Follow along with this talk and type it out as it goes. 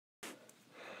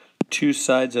two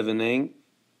sides and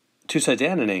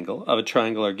an angle of a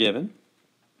triangle are given.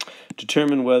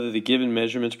 Determine whether the given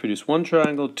measurements produce one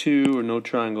triangle, two, or no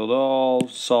triangle at all.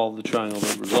 Solve the triangle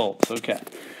results. Okay,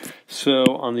 so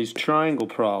on these triangle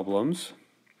problems,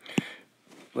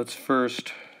 let's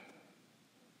first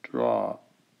draw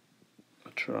a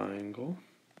triangle.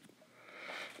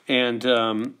 And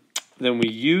then we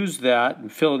use that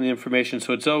and fill in the information.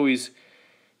 So it's always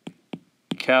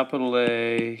capital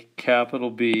A,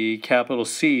 capital B, capital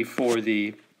C for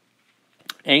the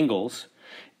angles.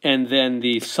 And then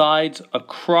the sides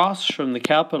across from the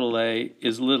capital A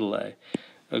is little a.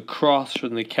 Across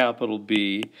from the capital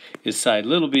B is side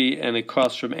little b, and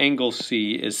across from angle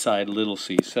C is side little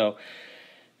c. So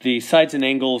the sides and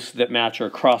angles that match are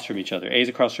across from each other. A is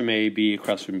across from A, B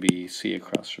across from B, C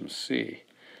across from C.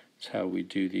 That's how we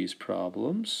do these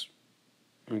problems.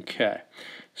 Okay,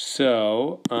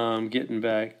 so getting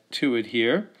back to it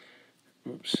here.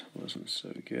 Oops, wasn't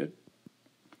so good.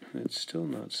 It's still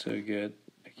not so good.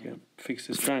 I can't fix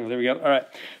this triangle. There we go. All right.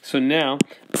 So now,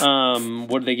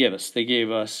 what did they give us? They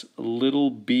gave us little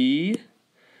b,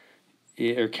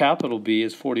 or capital B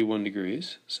is 41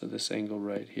 degrees. So this angle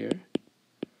right here,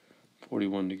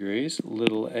 41 degrees.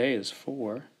 Little a is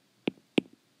 4.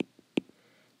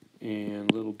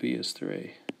 And little b is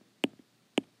 3.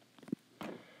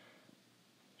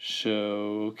 So,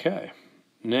 okay.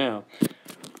 Now,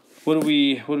 what are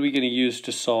we going to use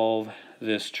to solve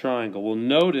this triangle? Well,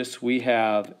 notice we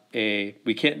have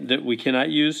we cannot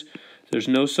use, there's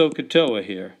no SOHCAHTOA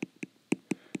here.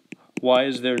 Why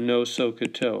is there no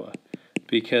SOHCAHTOA?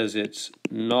 Because it's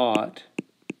not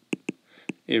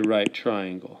a right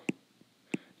triangle.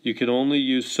 You can only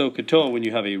use SOHCAHTOA when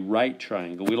you have a right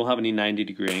triangle. We don't have any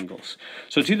 90-degree angles.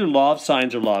 So it's either law of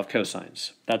sines or law of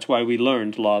cosines. That's why we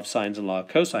learned law of sines and law of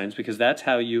cosines, because that's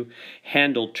how you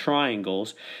handle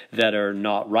triangles that are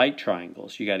not right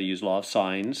triangles. You got to use law of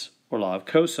sines or law of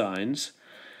cosines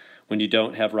when you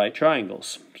don't have right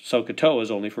triangles. SOHCAHTOA is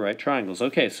only for right triangles.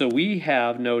 Okay, so we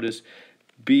have, notice,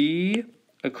 B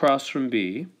across from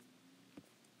B,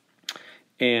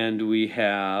 and we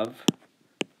have,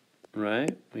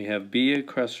 right, we have B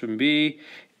across from B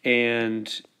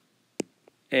and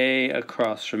A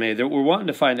across from A. We're wanting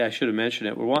to find, I should have mentioned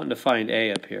it, we're wanting to find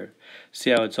A up here.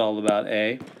 See how it's all about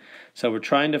A? So we're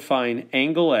trying to find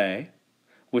angle A,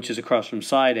 which is across from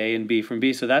side A, and B from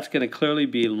B. So that's going to clearly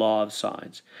be law of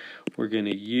sines. We're going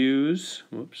to use,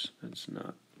 whoops, that's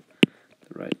not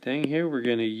the right thing here. We're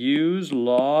going to use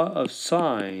law of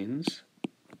sines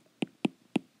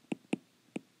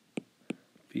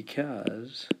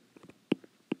because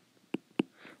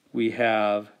we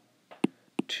have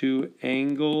two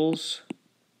angles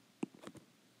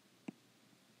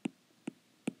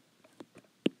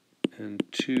and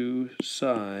two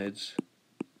sides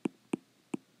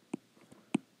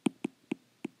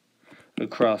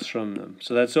across from them.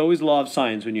 So that's always law of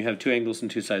sines when you have two angles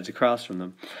and two sides across from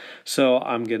them. So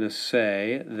I'm going to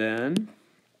say then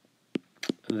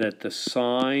that the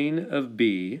sine of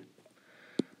B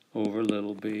over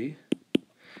little b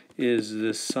is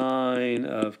the sine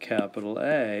of capital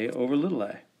A over little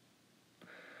a.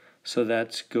 So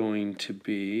that's going to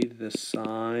be the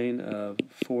sine of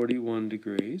 41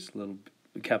 degrees,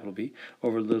 capital B,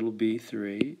 over little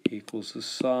b3 equals the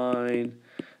sine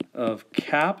of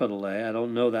capital A, I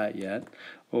don't know that yet,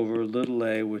 over little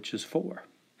a, which is 4.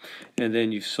 And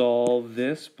then you solve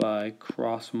this by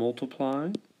cross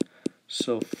multiplying.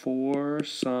 So 4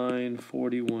 sine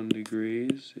 41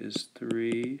 degrees is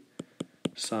 3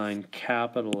 sine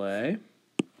capital A.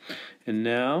 And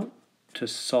now, to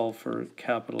solve for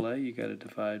capital A, you got to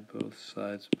divide both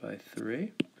sides by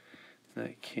 3.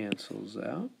 That cancels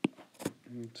out.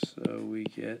 And so we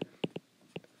get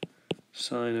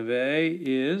sine of A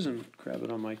is, and grab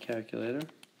it on my calculator,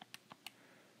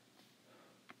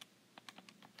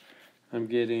 I'm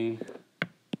getting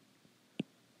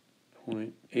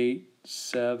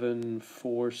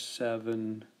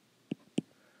 0.8747.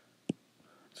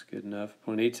 That's good enough.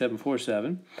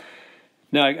 0.8747.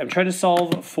 Now I'm trying to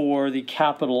solve for the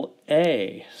capital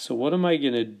A. So what am I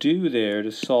going to do there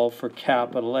to solve for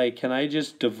capital A? Can I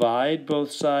just divide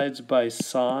both sides by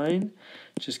sine?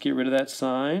 Just get rid of that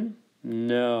sign?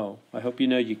 No. I hope you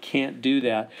know you can't do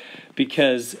that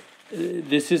because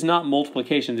this is not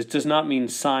multiplication. This does not mean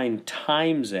sine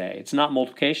times A. It's not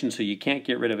multiplication, so you can't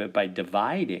get rid of it by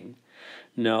dividing.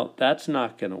 No, that's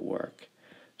not going to work.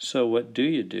 So what do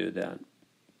you do then?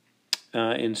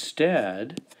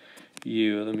 Instead,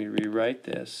 let me rewrite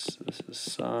this. This is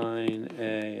sine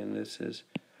A, and this is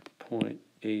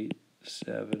 0.8747.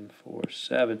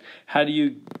 747. How do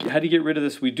you get rid of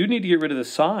this? We do need to get rid of the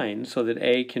sign so that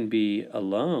A can be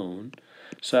alone.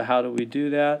 So how do we do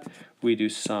that? We do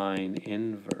sine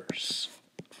inverse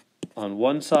on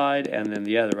one side and then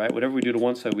the other, right? Whatever we do to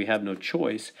one side, we have no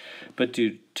choice but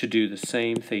to do the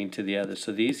same thing to the other.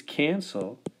 So these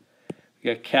cancel.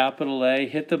 We got capital A.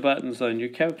 Hit the buttons on your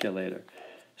calculator.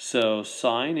 So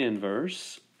sine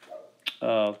inverse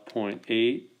of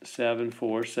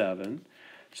 0.8747.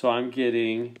 So I'm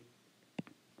getting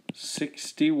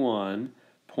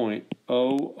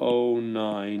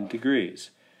 61.009 degrees.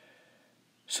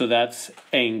 So that's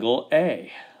angle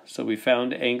A. So we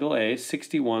found angle A,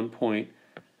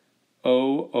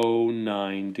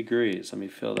 61.009 degrees. Let me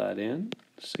fill that in.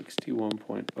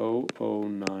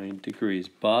 61.009 degrees.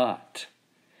 But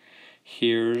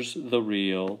here's the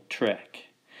real trick.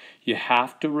 You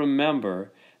have to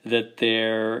remember that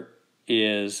there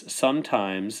is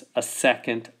sometimes a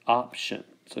second option.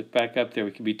 So look back up there.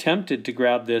 We can be tempted to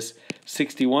grab this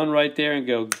 61 right there and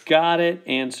go, got it,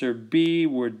 answer B,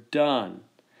 we're done.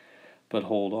 But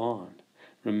hold on.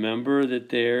 Remember that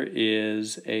there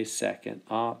is a second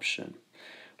option.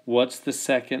 What's the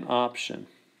second option?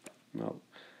 Well,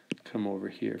 come over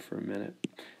here for a minute.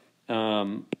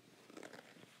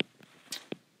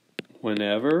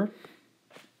 Whenever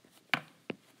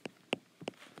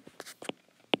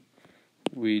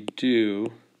we do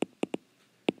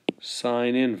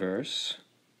sine inverse,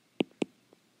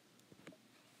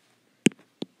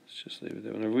 let's just leave it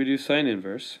there. Whenever we do sine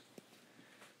inverse,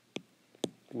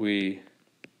 we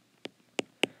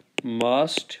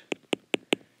must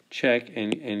check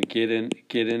and get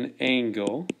an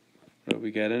angle.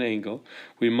 We got an angle.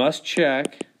 We must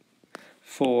check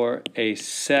for a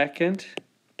second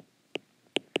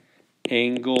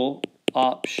angle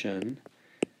option,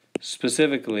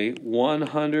 specifically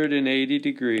 180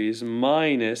 degrees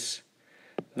minus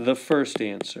the first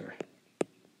answer.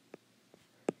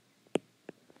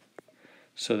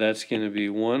 So that's going to be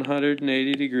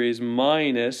 180 degrees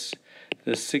minus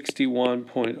the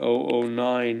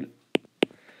 61.009.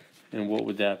 And what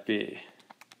would that be?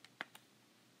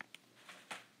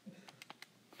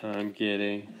 I'm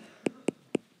getting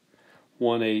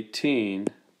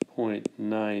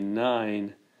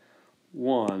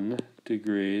 118.991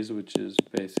 degrees, which is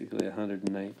basically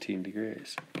 119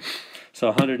 degrees. So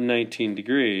 119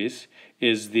 degrees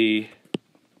is the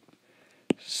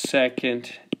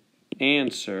second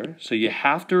answer. So you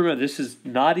have to remember, this is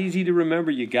not easy to remember.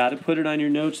 You got to put it on your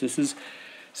notes. This is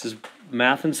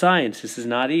math and science. This is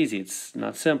not easy. It's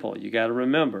not simple. You got to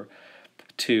remember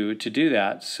to do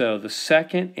that. So the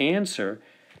second answer,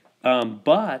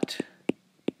 but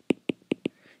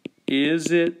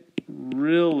is it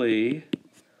really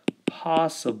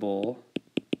possible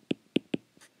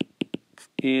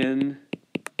in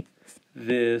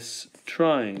this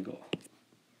triangle?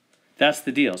 That's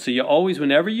the deal. So you always,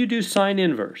 whenever you do sine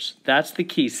inverse, that's the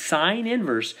key. Sine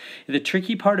inverse, the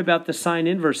tricky part about the sine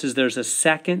inverse is there's a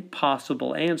second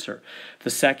possible answer. The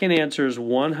second answer is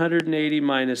 180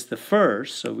 minus the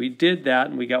first. So we did that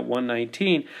and we got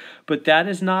 119. But that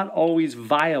is not always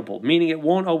viable, meaning it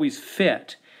won't always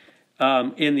fit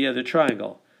in the other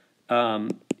triangle.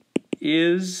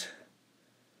 Is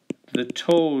the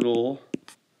total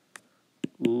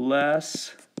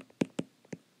less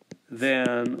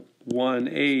than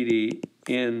 180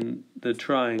 in the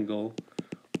triangle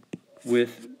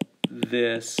with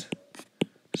this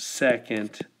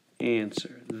second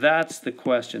answer? That's the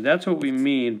question. That's what we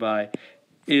mean by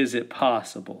is it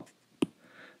possible?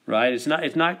 Right? It's not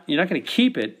you're not going to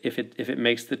keep it if it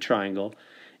makes the triangle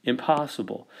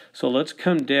impossible. So let's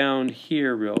come down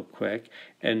here real quick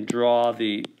and draw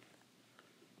the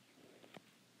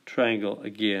triangle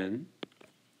again.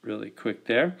 Really quick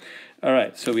there. All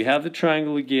right, so we have the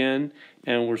triangle again,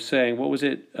 and we're saying, what was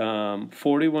it?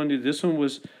 41. This one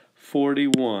was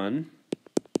 41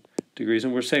 degrees,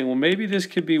 and we're saying, well, maybe this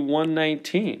could be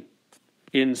 119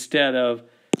 instead of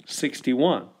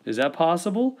 61. Is that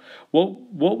possible? What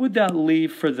would that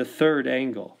leave for the third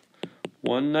angle?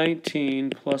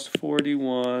 119 plus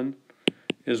 41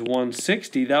 is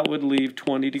 160. That would leave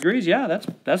 20 degrees. Yeah,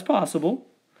 that's possible.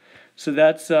 So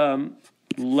that's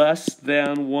less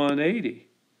than 180.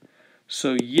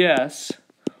 So yes,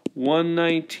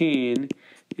 119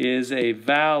 is a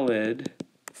valid,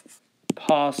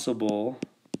 possible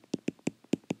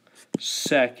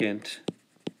second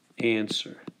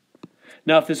answer.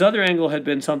 Now, if this other angle had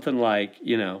been something like,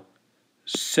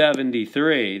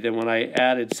 73, then when I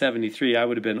added 73, I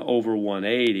would have been over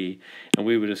 180, and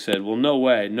we would have said, well, no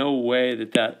way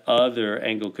that other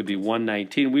angle could be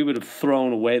 119. We would have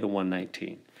thrown away the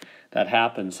 119. That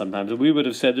happens sometimes. And we would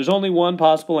have said there's only one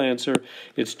possible answer.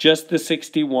 It's just the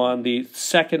 61. The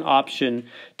second option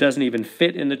doesn't even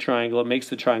fit in the triangle. It makes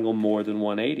the triangle more than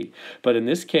 180. But in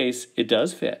this case, it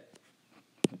does fit.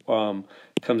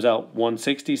 Comes out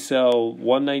 160, so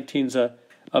 119 is a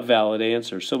valid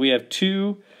answer. So we have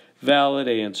two valid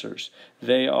answers.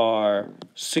 They are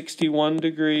 61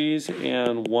 degrees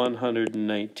and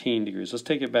 119 degrees. Let's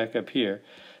take it back up here.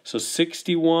 So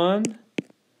 61,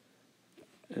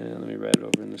 and let me write it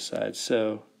over on the side.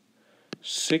 So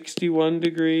 61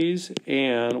 degrees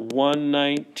and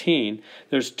 119.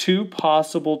 There's two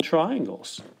possible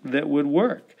triangles that would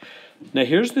work. Now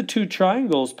here's the two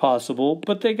triangles possible,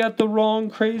 but they got the wrong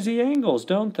crazy angles,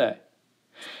 don't they?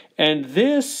 And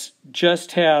this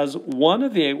just has one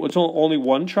of the, it's only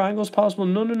one triangle is possible.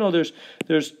 No.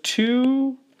 There's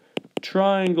two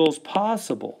triangles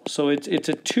possible. So it's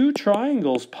a two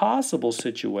triangles possible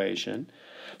situation.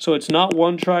 So it's not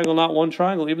one triangle, not one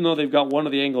triangle. Even though they've got one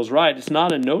of the angles right, it's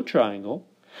not a no triangle.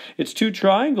 It's two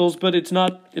triangles, but it's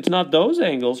not those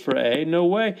angles for A. No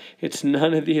way. It's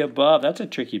none of the above. That's a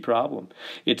tricky problem.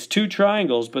 It's two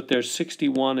triangles, but there's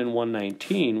 61 and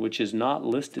 119, which is not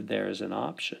listed there as an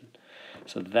option.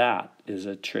 So that is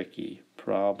a tricky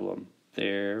problem.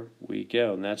 There we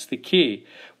go. And that's the key.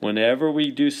 Whenever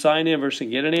we do sine inverse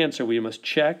and get an answer, we must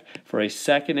check for a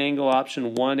second angle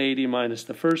option, 180 minus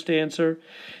the first answer.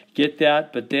 Get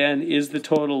that, but then is the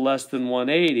total less than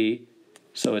 180?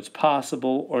 So it's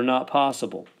possible or not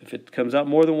possible. If it comes out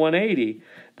more than 180,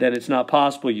 then it's not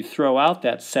possible. You throw out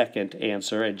that second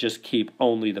answer and just keep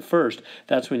only the first.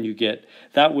 That's when you get,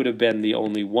 that would have been the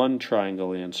only one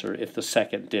triangle answer if the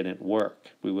second didn't work.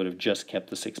 We would have just kept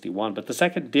the 61, but the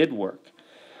second did work.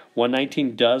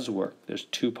 119 does work. There's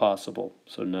two possible,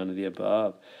 so none of the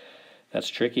above. That's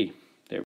tricky.